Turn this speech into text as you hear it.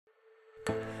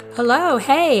Hello,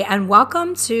 hey, and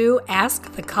welcome to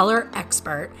Ask the Color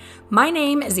Expert. My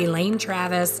name is Elaine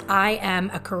Travis. I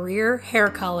am a career hair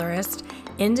colorist,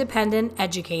 independent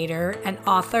educator, and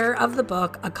author of the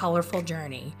book A Colorful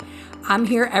Journey. I'm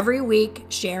here every week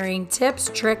sharing tips,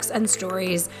 tricks, and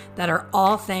stories that are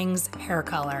all things hair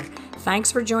color.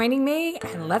 Thanks for joining me,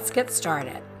 and let's get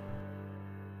started.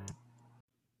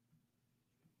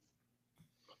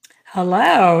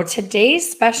 Hello, today's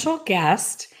special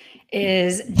guest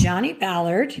is Johnny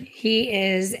Ballard. He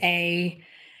is a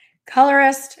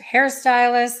colorist,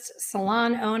 hairstylist,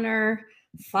 salon owner,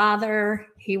 father.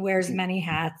 He wears many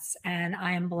hats, and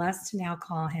I am blessed to now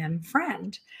call him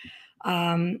friend.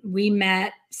 We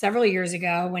met several years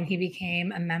ago when he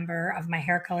became a member of my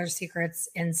Hair Color Secrets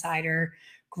Insider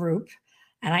group.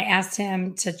 And I asked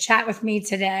him to chat with me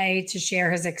today to share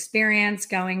his experience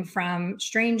going from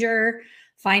stranger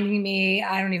finding me,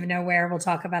 I don't even know where, we'll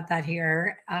talk about that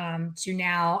here, to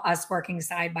now us working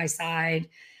side by side,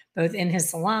 both in his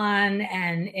salon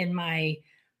and in my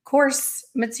course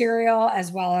material,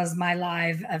 as well as my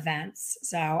live events.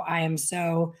 So I am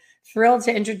so thrilled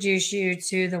to introduce you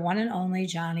to the one and only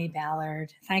Johnny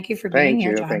Ballard. Thank you for being Thank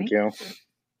here, you. Thank Johnny. you.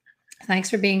 Thanks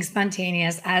for being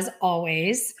spontaneous, as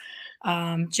always.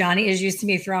 Johnny is used to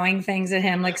me throwing things at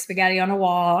him like spaghetti on a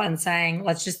wall and saying,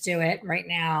 let's just do it right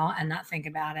now and not think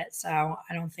about it. So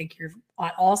I don't think you're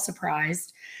at all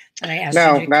surprised that I asked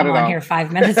you to come on here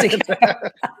 5 minutes ago.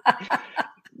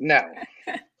 No.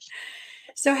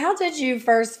 So how did you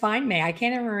first find me? I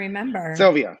can't even remember.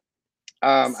 Sylvia.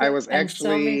 I was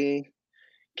actually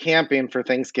camping for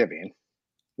Thanksgiving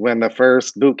when the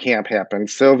first boot camp happened.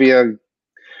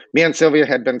 Me and Sylvia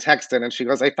had been texting, and she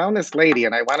goes, I found this lady,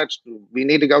 and we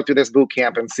need to go through this boot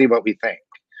camp and see what we think.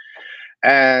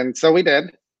 And so we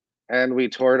did, and we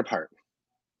tore it apart.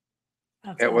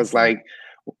 It was like,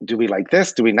 do we like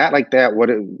this? Do we not like that?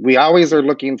 We always are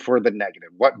looking for the negative.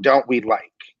 What don't we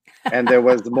like? And there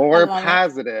was more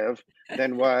positive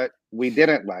than what we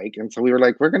didn't like. And so we were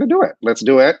like, we're going to do it. Let's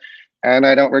do it. And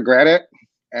I don't regret it.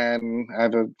 And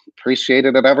I've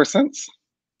appreciated it ever since.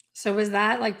 So was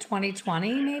that like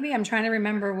 2020, maybe? I'm trying to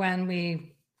remember when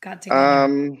we got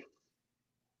together.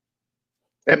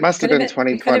 It must have been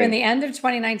 2020. It could have been the end of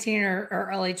 2019 or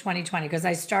early 2020, because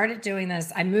I started doing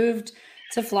this. I moved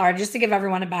to Florida, just to give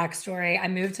everyone a backstory. I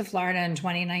moved to Florida in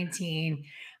 2019.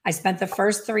 I spent the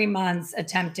first 3 months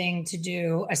attempting to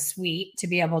do a suite to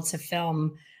be able to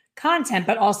film content,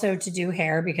 but also to do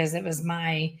hair, because it was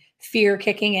my fear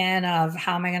kicking in of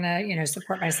how am I going to,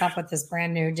 support myself with this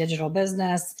brand new digital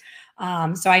business.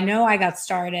 So I know I got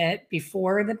started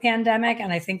before the pandemic,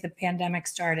 and I think the pandemic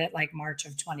started like March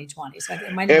of 2020. So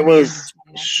it might have been it was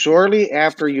shortly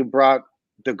after you brought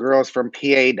the girls from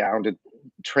PA down to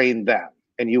train them,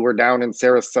 and you were down in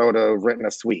Sarasota renting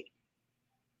a suite.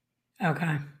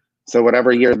 Okay. So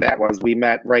whatever year that was, we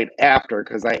met right after,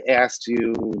 because I asked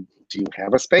you, do you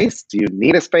have a space? Do you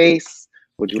need a space?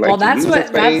 Would you like to use a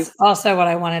space? That's also what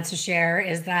I wanted to share,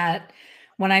 is that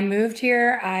when I moved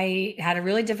here, I had a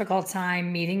really difficult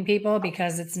time meeting people,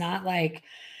 because it's not like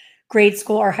grade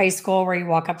school or high school where you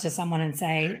walk up to someone and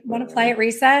say, want to play at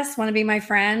recess? Want to be my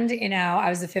friend? I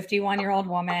was a 51-year-old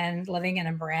woman living in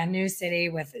a brand new city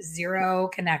with zero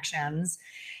connections.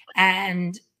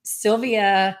 And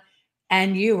Sylvia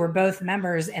and you were both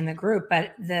members in the group,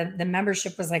 but the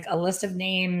membership was like a list of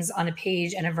names on a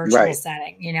page in a virtual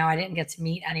setting. I didn't get to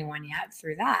meet anyone yet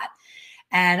through that.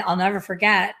 And I'll never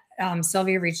forget,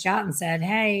 Sylvia reached out and said,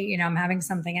 hey, I'm having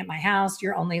something at my house.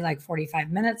 You're only like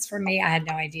 45 minutes from me. I had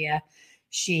no idea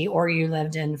she or you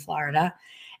lived in Florida.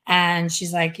 And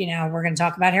she's like, we're going to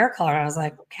talk about hair color. I was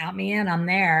like, count me in, I'm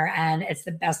there. And it's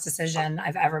the best decision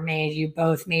I've ever made. You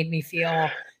both made me feel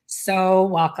so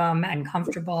welcome and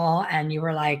comfortable. And you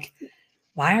were like,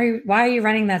 why are you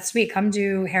running that suite? Come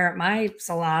do hair at my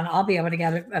salon. I'll be able to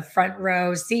get a front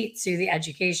row seat to the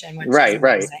education, which is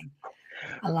amazing.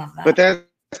 I love that. But that's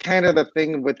kind of the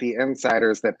thing with the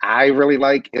insiders that I really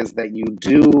like, is that you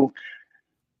do,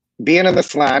 being in the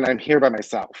salon, I'm here by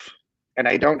myself and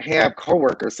I don't have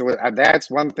coworkers. So that's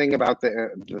one thing about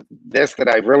this that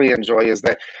I really enjoy, is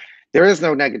that there is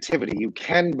no negativity. You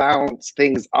can bounce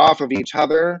things off of each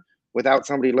other without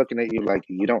somebody looking at you like,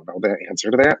 you don't know the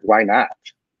answer to that. Why not?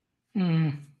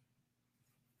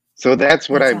 So that's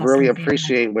what I really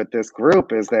appreciate with this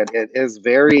group, is that it is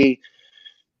very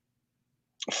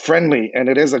friendly, and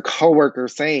it is a coworker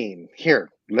saying, here,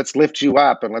 let's lift you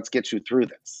up and let's get you through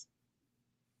this.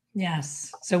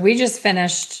 Yes. So we just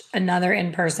finished another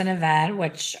in-person event,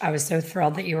 which I was so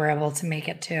thrilled that you were able to make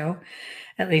it to,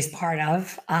 at least part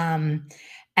of.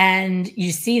 And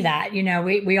you see that,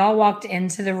 we all walked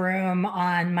into the room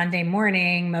on Monday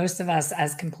morning, most of us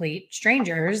as complete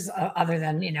strangers, other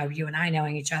than, you and I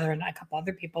knowing each other and a couple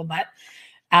other people. But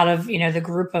out of, the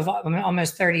group of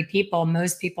almost 30 people,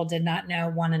 most people did not know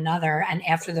one another. And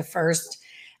after the first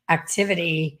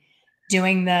activity,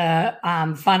 doing the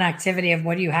fun activity of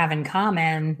what do you have in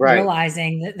common,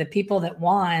 realizing that the people that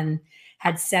won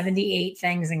had 78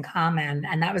 things in common.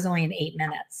 And that was only in 8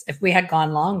 minutes. If we had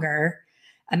gone longer,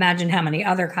 imagine how many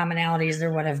other commonalities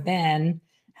there would have been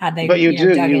had they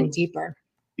dug in deeper.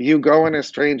 You go in as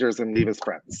strangers and leave as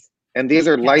friends. And these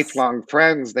are lifelong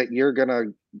friends that you're going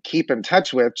to keep in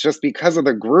touch with just because of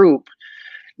the group.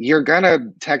 You're going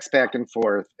to text back and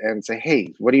forth and say,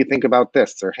 hey, what do you think about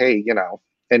this? Or, hey,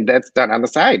 and that's done on the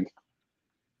side.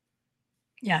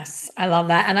 Yes, I love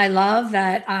that. And I love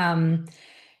that,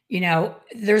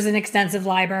 there's an extensive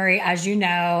library, as you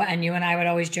know, and you and I would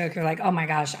always joke, you're like, oh my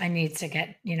gosh, I need to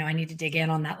dig in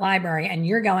on that library. And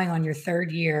you're going on your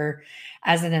 3rd year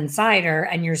as an insider,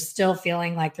 and you're still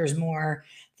feeling like there's more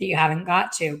that you haven't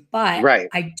got to. But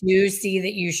I do see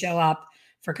that you show up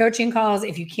for coaching calls.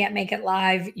 If you can't make it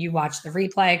live, you watch the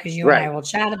replay because you and I will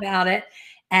chat about it.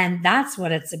 And that's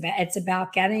what it's about. It's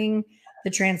about getting the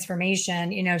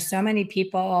transformation. So many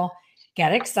people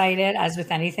get excited, as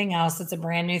with anything else. It's a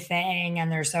brand new thing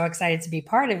and they're so excited to be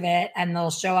part of it. And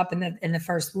they'll show up in the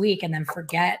first week and then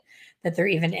forget that they're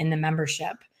even in the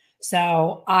membership.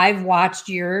 So I've watched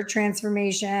your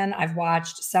transformation. I've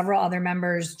watched several other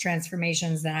members'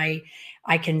 transformations that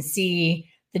I can see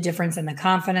the difference in the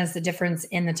confidence, the difference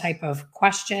in the type of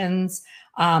questions.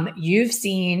 You've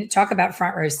seen, talk about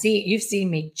front row seat. You've seen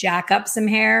me jack up some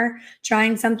hair,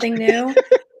 trying something new,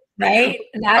 right?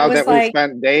 And that was we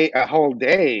spent a whole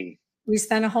day. We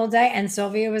spent a whole day, and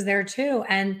Sylvia was there too.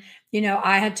 And,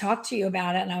 I had talked to you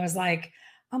about it and I was like,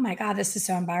 oh my God, this is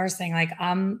so embarrassing. Like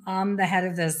I'm the head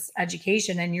of this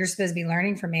education and you're supposed to be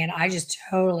learning from me. And I just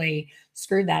totally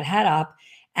screwed that head up.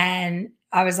 And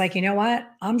I was like, you know what?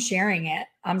 I'm sharing it.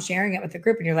 I'm sharing it with the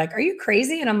group. And you're like, are you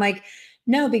crazy? And I'm like,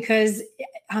 no, because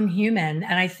I'm human.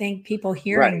 And I think people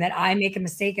hearing that I make a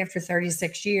mistake after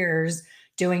 36 years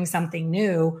doing something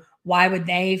new, why would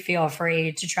they feel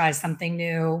afraid to try something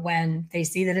new when they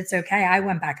see that it's okay? I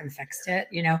went back and fixed it.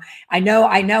 I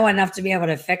know enough to be able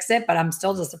to fix it, but I'm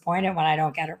still disappointed when I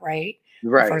don't get it right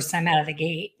the first time out of the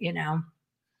gate,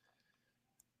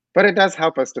 But it does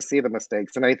help us to see the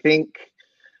mistakes. And I think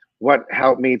what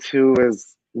helped me too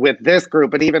is with this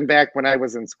group, but even back when I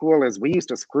was in school, is we used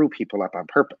to screw people up on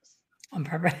purpose. On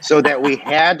purpose. So that we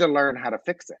had to learn how to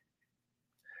fix it.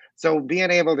 So being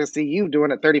able to see you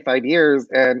doing it 35 years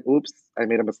and oops, I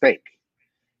made a mistake.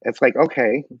 It's like,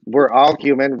 okay, we're all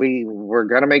human. We're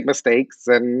going to make mistakes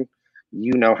and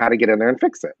you know how to get in there and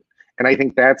fix it. And I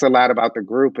think that's a lot about the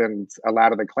group and a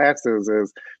lot of the classes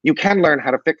is you can learn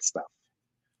how to fix stuff.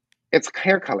 It's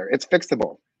hair color. It's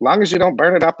fixable. Long as you don't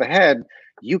burn it off the head,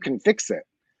 you can fix it.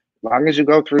 Long as you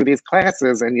go through these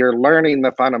classes and you're learning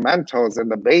the fundamentals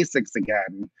and the basics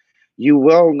again, you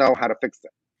will know how to fix it.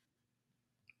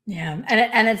 Yeah.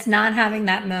 And it's not having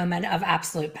that moment of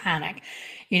absolute panic.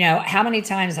 How many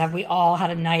times have we all had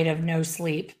a night of no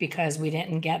sleep because we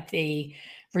didn't get the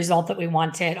result that we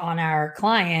wanted on our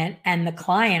client, and the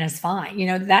client is fine.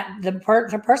 That the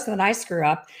person that I screw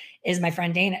up is my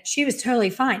friend Dana. She was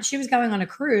totally fine. She was going on a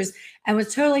cruise and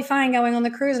was totally fine going on the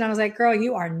cruise. And I was like, girl,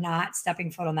 you are not stepping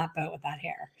foot on that boat with that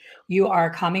hair. You are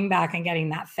coming back and getting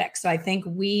that fixed. So I think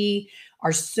we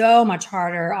are so much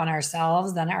harder on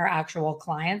ourselves than our actual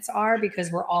clients are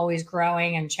because we're always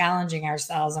growing and challenging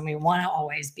ourselves and we want to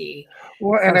always be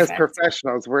perfect. And as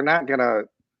professionals, we're not going to,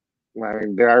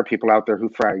 there are people out there who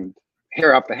fry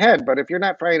hair off the head, but if you're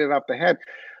not frying it off the head,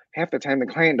 half the time the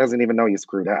client doesn't even know you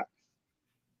screwed up.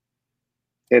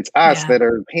 It's us that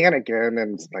are panicking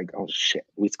and it's like, oh shit,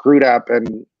 we screwed up,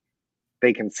 and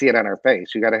they can see it on our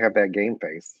face. You got to have that game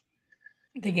face.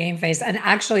 The game face. And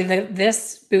actually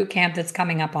this boot camp that's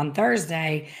coming up on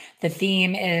Thursday, the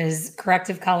theme is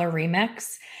corrective color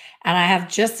remix. And I have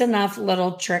just enough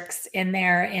little tricks in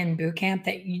there in boot camp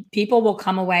that people will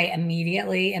come away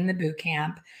immediately in the boot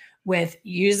camp with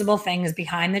usable things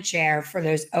behind the chair for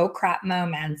those oh crap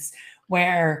moments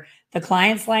where the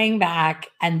client's laying back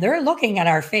and they're looking at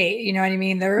our face. You know what I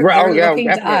mean? They're looking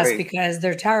to us because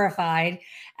they're terrified.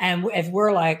 And if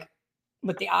we're like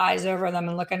with the eyes over them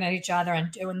and looking at each other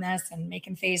and doing this and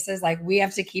making faces, like we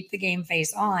have to keep the game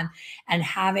face on, and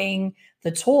having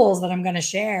the tools that I'm going to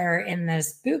share in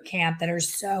this boot camp that are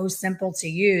so simple to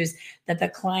use that the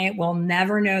client will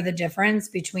never know the difference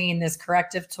between this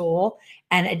corrective tool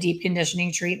and a deep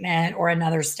conditioning treatment or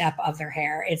another step of their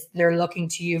hair. They're looking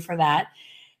to you for that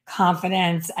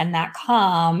confidence and that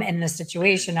calm in the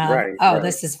situation of, Right, oh, right.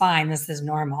 this is fine. This is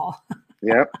normal.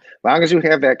 Yep. As long as you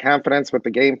have that confidence with the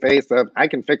game face of, I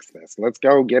can fix this. Let's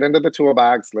go get into the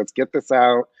toolbox. Let's get this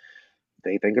out.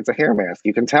 They think it's a hair mask.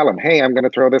 You can tell them, hey, I'm going to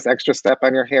throw this extra step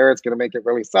on your hair. It's going to make it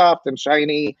really soft and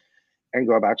shiny, and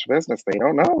go about your business. They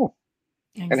don't know.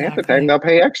 And half the time Exactly. they'll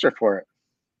pay extra for it.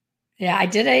 Yeah, I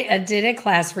did a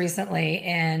class recently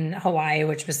in Hawaii,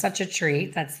 which was such a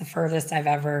treat. That's the furthest I've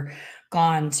ever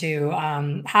gone to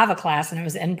have a class, and it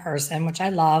was in person, which I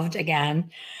loved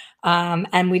again.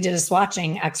 And we did a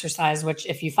swatching exercise, which,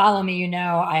 if you follow me, you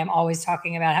know I am always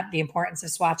talking about the importance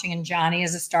of swatching. And Johnny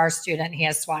is a star student. He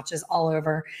has swatches all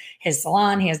over his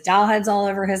salon. He has doll heads all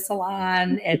over his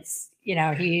salon. It's,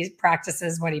 he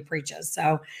practices what he preaches.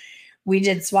 So we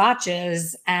did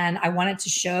swatches, and I wanted to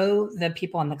show the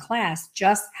people in the class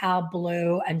just how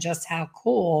blue and just how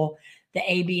cool the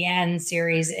ABN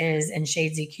series is in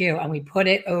Shades EQ. And we put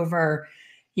it over,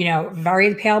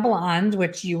 very pale blonde,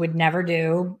 which you would never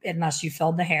do unless you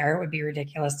filled the hair. It would be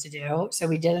ridiculous to do. So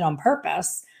we did it on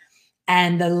purpose.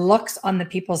 And the looks on the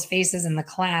people's faces in the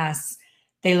class,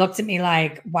 they looked at me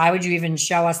like, why would you even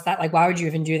show us that? Like, why would you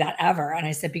even do that ever? And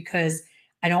I said, because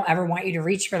I don't ever want you to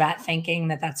reach for that thinking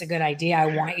that that's a good idea.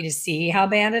 I want you to see how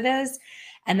bad it is.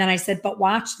 And then I said, but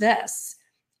watch this.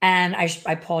 And I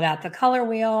pulled out the color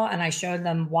wheel and I showed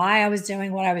them why I was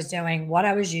doing what I was doing, what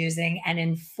I was using. And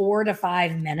in 4 to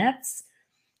 5 minutes,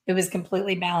 it was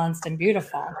completely balanced and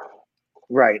beautiful.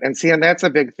 Right. And see, and that's a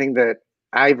big thing that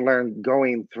I've learned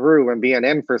going through and being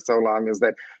in for so long is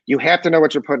that you have to know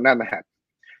what you're putting on the head.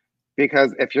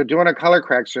 Because if you're doing a color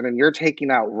correction and you're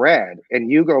taking out red and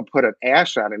you go put an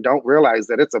ash on and don't realize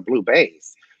that it's a blue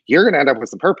base, you're going to end up with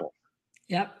some purple.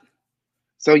 Yep.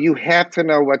 So you have to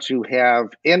know what you have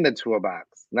in the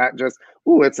toolbox, not just,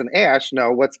 oh, it's an ash.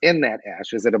 No, what's in that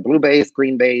ash? Is it a blue base,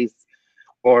 green base,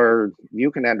 or you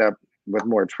can end up with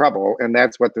more trouble. And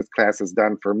that's what this class has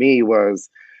done for me was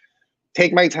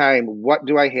take my time. What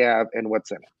do I have and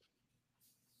what's in it?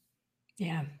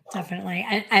 Yeah, definitely.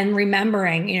 And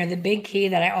remembering, the big key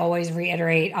that I always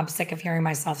reiterate, I'm sick of hearing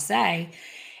myself say,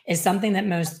 is something that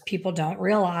most people don't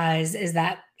realize is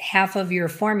that half of your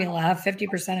formula,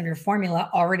 50% of your formula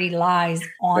already lies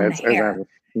on the That's hair.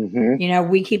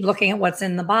 We keep looking at what's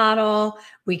in the bottle.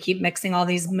 We keep mixing all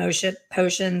these motion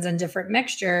potions and different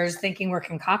mixtures, thinking we're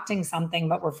concocting something,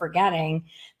 but we're forgetting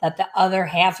that the other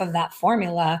half of that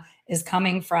formula is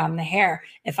coming from the hair.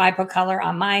 If I put color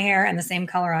on my hair and the same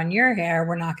color on your hair,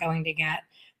 we're not going to get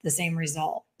the same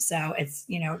result. So it's,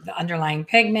 the underlying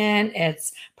pigment,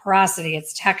 it's porosity,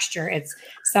 it's texture. It's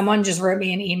someone just wrote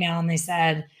me an email and they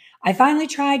said, I finally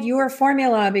tried your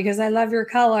formula because I love your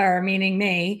color, meaning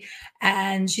me.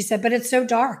 And she said, but it's so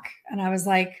dark. And I was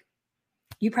like,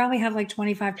 you probably have like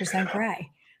 25% gray.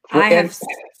 I have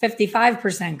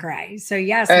 55% gray. So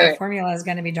yes, my formula is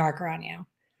going to be darker on you.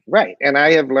 Right. And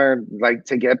I have learned like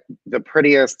to get the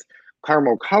prettiest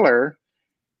caramel color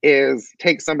is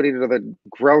take somebody to the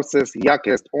grossest,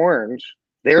 yuckiest orange.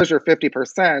 There's your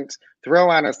 50%, throw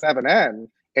on a 7N,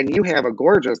 and you have a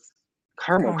gorgeous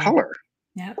caramel color.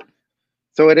 Yep.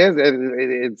 So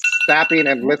it's stopping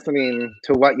and listening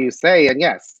to what you say. And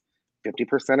yes,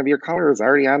 50% of your color is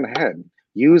already on the head.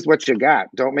 Use what you got.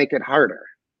 Don't make it harder.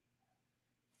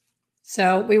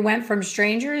 So we went from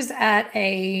strangers at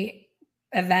a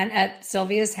event at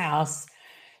Sylvia's house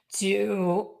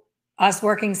to us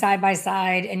working side by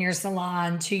side in your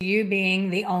salon to you being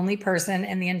the only person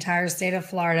in the entire state of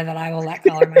Florida that I will let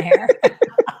color my hair.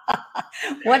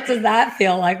 What does that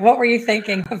feel like? What were you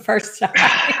thinking the first time?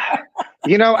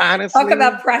 Honestly, talk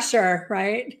about pressure,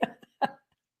 right?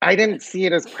 I didn't see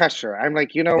it as pressure. I'm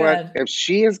like, you know what? If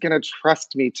she is going to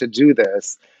trust me to do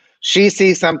this, she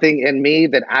sees something in me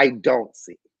that I don't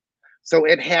see. So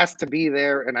it has to be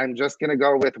there. And I'm just going to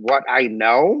go with what I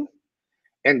know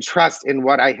and trust in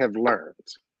what I have learned.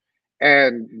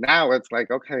 And now it's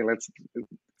like, okay,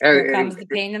 here comes the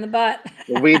pain in the butt.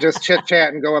 We just chit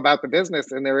chat and go about the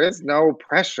business, and there is no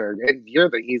pressure. You're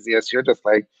the easiest. You're just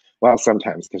like, well,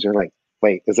 sometimes because you're like,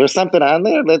 wait, is there something on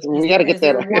there? We got to get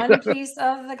that. Is there one piece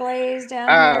of the glaze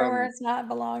down here where it's not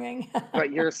belonging?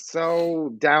 But you're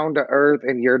so down to earth,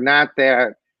 and you're not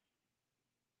that.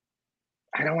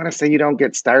 I don't want to say you don't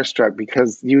get starstruck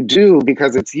because you do,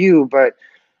 because it's you, but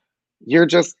you're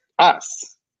just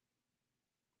us.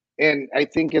 And I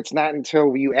think it's not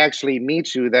until you actually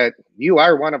meet you that you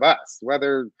are one of us,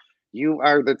 whether you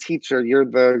are the teacher, you're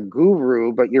the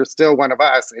guru, but you're still one of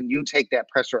us. And you take that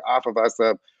pressure off of us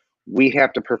of we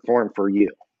have to perform for you.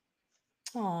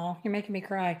 Oh, you're making me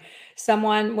cry.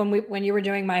 Someone, when you were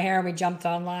doing my hair and we jumped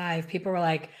on live, people were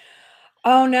like,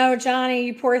 Oh no, Johnny,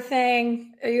 you poor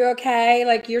thing. Are you okay?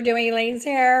 Like you're doing Elaine's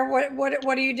hair. What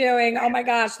are you doing? Oh my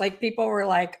gosh. Like people were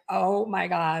like, oh my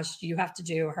gosh, you have to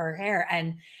do her hair.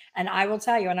 And I will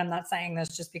tell you, and I'm not saying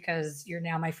this just because you're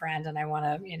now my friend and I want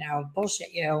to,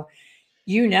 bullshit you.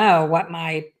 You know what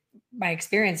my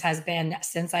experience has been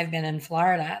since I've been in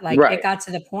Florida. Like it Right. got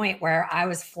to the point where I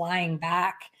was flying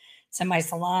back to my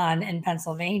salon in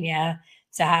Pennsylvania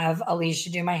to have Alicia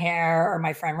do my hair or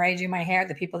my friend Ray do my hair,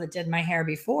 the people that did my hair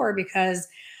before, because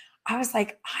I was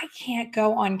like, I can't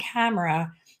go on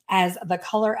camera as the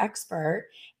color expert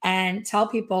and tell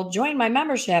people join my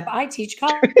membership. I teach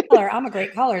color. I'm a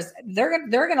great colorist.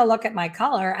 They're gonna look at my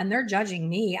color and they're judging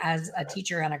me as a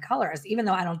teacher and a colorist, even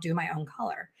though I don't do my own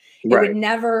color. It would Right.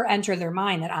 never enter their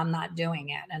mind that I'm not doing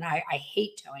it. And I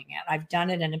hate doing it. I've done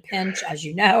it in a pinch, as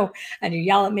you know, and you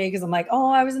yell at me because I'm like,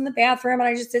 oh, I was in the bathroom and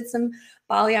I just did some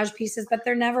balayage pieces, but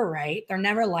they're never right. They're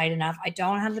never light enough. I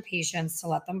don't have the patience to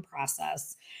let them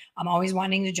process. I'm always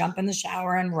wanting to jump in the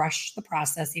shower and rush the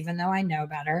process, even though I know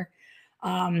better.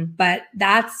 But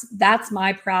that's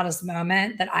my proudest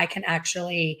moment, that I can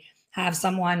actually have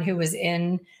someone who was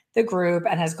in the group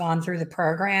and has gone through the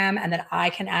program, and that I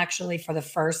can actually, for the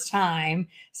first time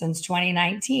since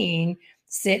 2019,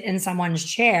 sit in someone's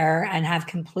chair and have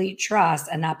complete trust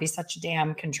and not be such a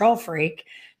damn control freak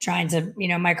trying to,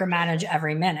 micromanage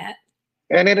every minute.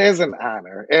 And it is an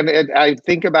honor. And I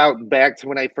think about back to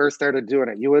when I first started doing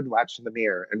it. You would watch in the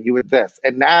mirror and you would this.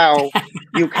 And now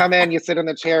you come in, you sit in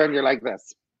the chair and you're like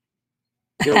this.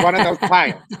 You're one of those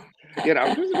clients, you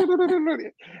know.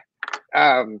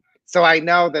 So I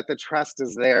know that the trust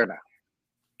is there now.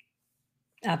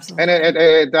 Absolutely. And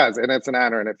it does. And it's an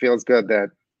honor. And it feels good that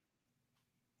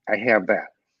I have that.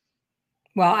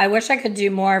 Well, I wish I could do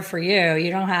more for you. You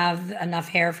don't have enough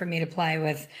hair for me to play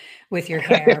with your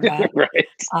hair, but Right.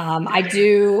 I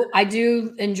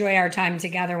do enjoy our time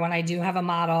together. When I do have a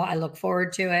model, I look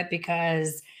forward to it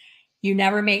because you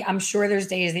never make, I'm sure there's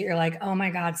days that you're like, oh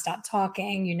my God, stop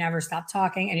talking. You never stop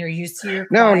talking and you're used to your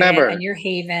No, quiet never. and your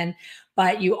haven,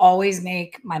 but you always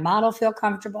make my model feel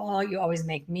comfortable. You always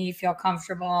make me feel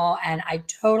comfortable. And I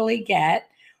totally get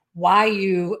why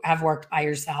you have worked by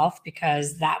yourself,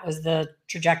 because that was the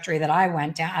trajectory that I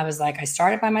went down. I was like, I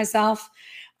started by myself.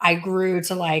 I grew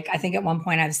to, like, I think at one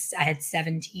point I had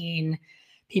 17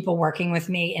 people working with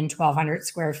me in 1,200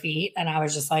 square feet. And I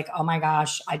was just like, oh my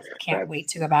gosh, I can't That's wait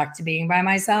to go back to being by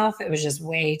myself. It was just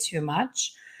way too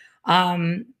much.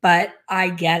 But I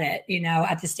get it,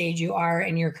 at the stage you are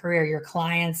in your career, your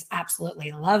clients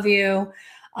absolutely love you.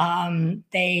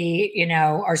 They,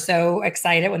 are so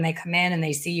excited when they come in and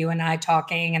they see you and I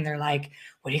talking and they're like,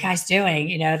 what are you guys doing?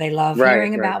 They love right,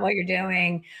 hearing right. about what you're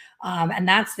doing. And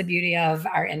that's the beauty of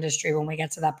our industry when we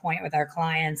get to that point with our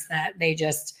clients, that they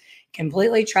just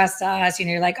completely trust us.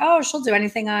 You're like, oh, she'll do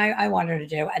anything I want her to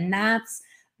do. And that's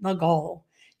the goal.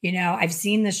 I've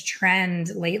seen this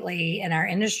trend lately in our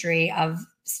industry of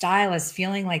stylists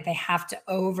feeling like they have to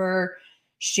over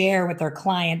share with their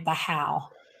client the how.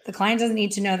 The client doesn't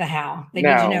need to know the how. They need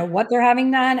to know Now, what they're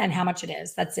having done and how much it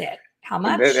is. That's it. How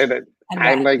much and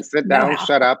I'm when. like, sit No down, how.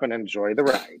 shut up, and enjoy the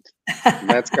ride.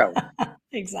 Let's go.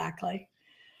 Exactly.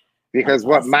 Because That's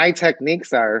what awesome. my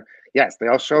techniques are, yes,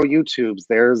 they'll show YouTubes,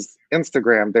 there's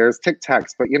Instagram, there's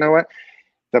TikToks, but you know what?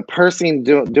 The person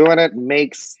doing it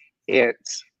makes it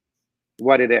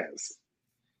what it is.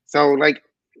 So, like,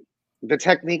 the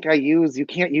technique I use, you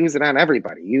can't use it on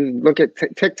everybody. You look at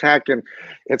TikTok and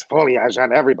it's foliage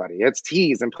on everybody. It's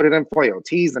tease and put it in foil,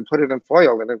 tease and put it in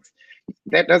foil, and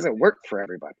that doesn't work for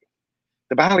everybody.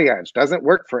 The balayage doesn't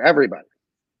work for everybody.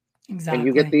 And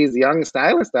you get Exactly. these young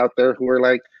stylists out there who are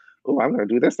like, oh, I'm going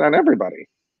to do this on everybody.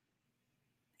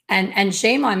 And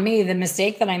shame on me. The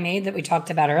mistake that I made that we talked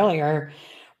about earlier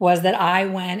was that I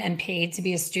went and paid to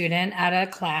be a student at a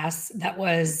class that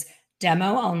was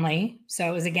demo only. So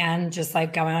it was, again, just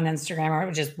like going on Instagram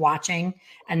or just watching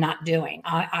and not doing.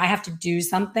 I have to do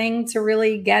something to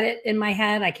really get it in my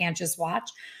head. I can't just watch.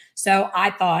 So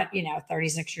I thought,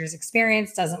 36 years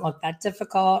experience doesn't look that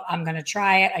difficult. I'm going to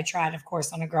try it. I tried, of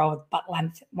course, on a girl with butt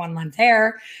length, one length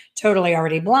hair, totally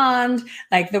already blonde,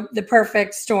 like the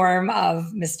perfect storm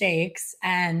of mistakes,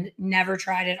 and never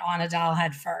tried it on a doll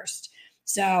head first.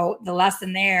 So the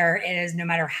lesson there is, no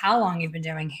matter how long you've been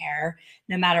doing hair,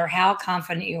 no matter how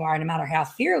confident you are, no matter how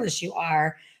fearless you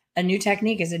are, a new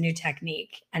technique is a new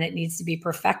technique and it needs to be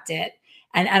perfected.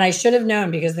 And I should have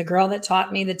known, because the girl that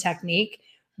taught me the technique,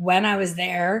 when I was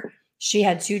there, she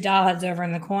had two doll heads over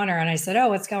in the corner. And I said, oh,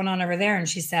 what's going on over there? And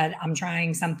she said, I'm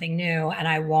trying something new and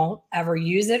I won't ever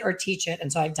use it or teach it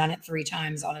until I've done it 3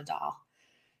 times on a doll. No,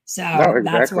 So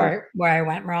that's exactly. where I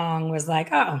went wrong, was like,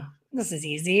 oh, this is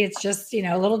easy. It's just,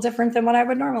 a little different than what I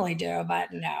would normally do.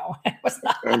 But no, it was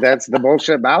not. And that's the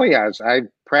bullshit balayage. I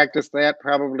practiced that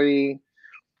probably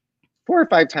 4 or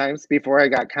 5 times before I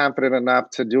got confident enough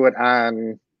to do it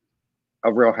on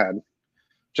a real head.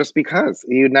 Just because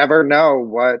you never know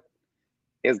what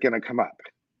is going to come up.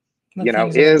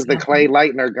 Is the clay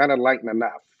lightener going to lighten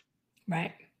enough?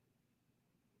 Right.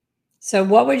 So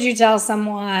what would you tell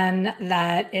someone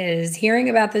that is hearing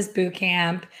about this boot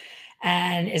camp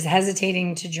and is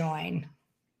hesitating to join?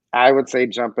 I would say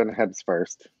jump in heads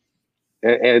first.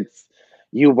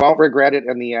 You won't regret it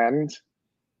in the end.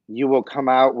 You will come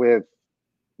out with,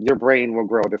 your brain will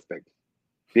grow this big.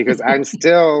 Because I'm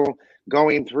still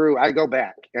going through, I go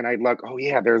back and I look, oh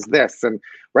yeah, there's this. And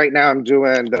right now I'm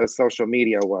doing the social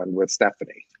media one with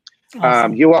Stephanie.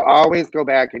 Awesome. You will always go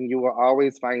back and you will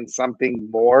always find something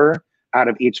more out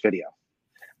of each video.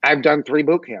 I've done 3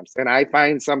 boot camps and I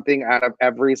find something out of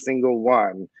every single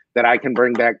one that I can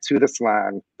bring back to the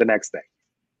salon the next day.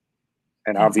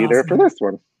 And I'll be there for this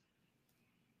one.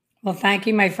 Well, thank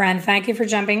you, my friend. Thank you for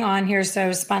jumping on here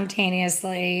so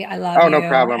spontaneously. I love you. Oh, no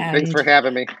problem. Thanks for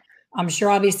having me. I'm sure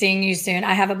I'll be seeing you soon.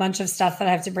 I have a bunch of stuff that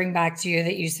I have to bring back to you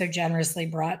that you so generously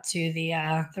brought to the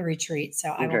retreat. So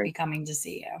I will be coming to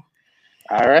see you.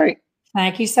 All right.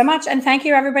 Thank you so much. And thank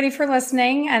you everybody for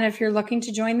listening. And if you're looking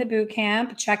to join the boot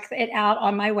camp, check it out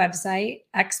on my website,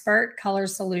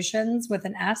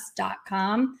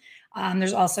 expertcolorsolutions.com.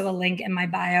 There's also a link in my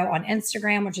bio on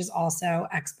Instagram, which is also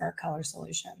Expert Color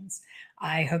Solutions.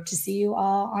 I hope to see you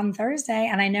all on Thursday.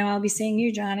 And I know I'll be seeing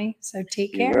you, Johnny. So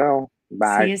take care. You will.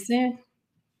 Bye. See you soon.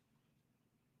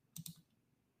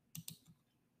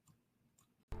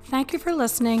 Thank you for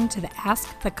listening to the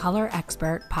Ask the Color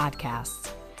Expert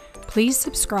podcast. Please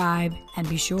subscribe and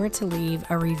be sure to leave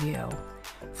a review.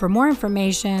 For more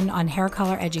information on hair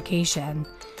color education,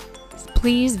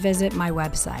 please visit my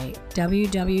website,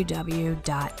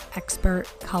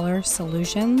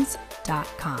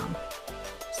 www.expertcolorsolutions.com.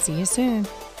 See you soon.